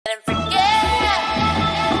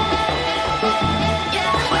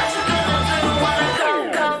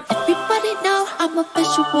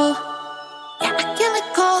visual. Yeah, I kill it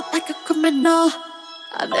cold like a criminal.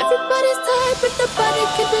 I'm everybody's type, but nobody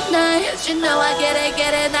can deny. Yes, you know I get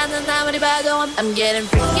it, 나는 아무리 봐도 I'm getting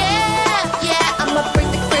freaky. Yeah, I'ma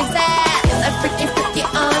bring the crazy. Get that freaky, freaky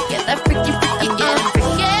on, get that freaky, freaky on. I'm getting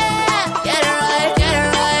freaky. Get it right, get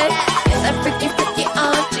it right. Get that freaky, freaky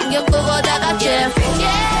on. 신경 끄고 다 같이 freaky.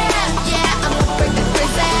 Yeah, I'ma bring the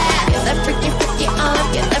crazy. Get that freaky, freaky on,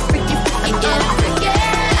 get that freaky, freaky on. I'm getting freaky.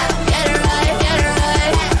 Get it right, get it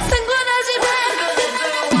right. 상관하지 마.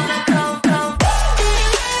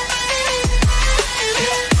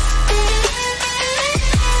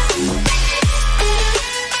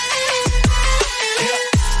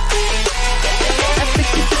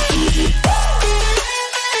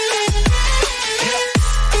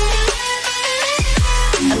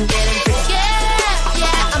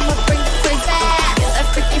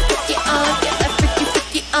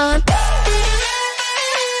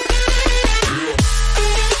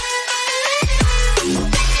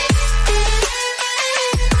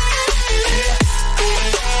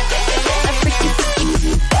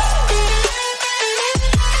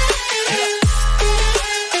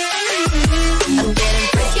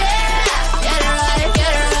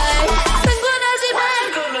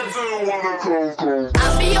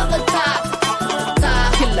 I'll be on the top,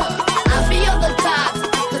 top killer. I'll be on the top,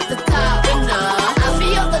 the top winner. I'll be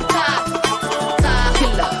on the top, top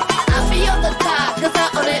killer. I'll be on the top, 'cause I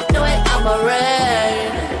own it, know it, I'm a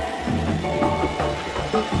red.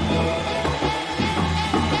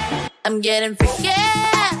 I'm getting freaky,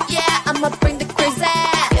 yeah, I'ma bring the crazy.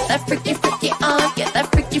 Get that freaky, freaky on, get that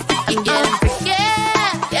freaky, freaky. I'm getting freaky,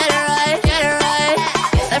 get it right, get it right.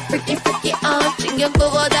 Get that freaky, freaky on, 신경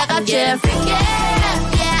끄고 다 같이 freaky.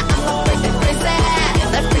 Yeah, I'ma bring the crazy. Get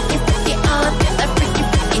that freaky, freaky on, get that freaky,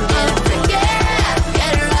 freaky. I'm getting freaky,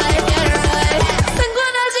 get it right, get it right.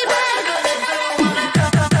 상관하지 마.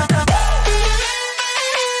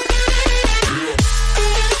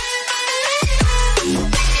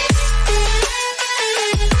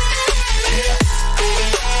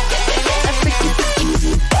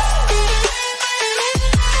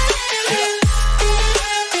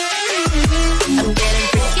 I'm getting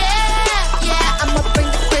freaky, yeah, I'ma bring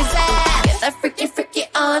the crazy. Get that freaky, freaky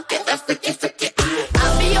on, get that freaky, freaky.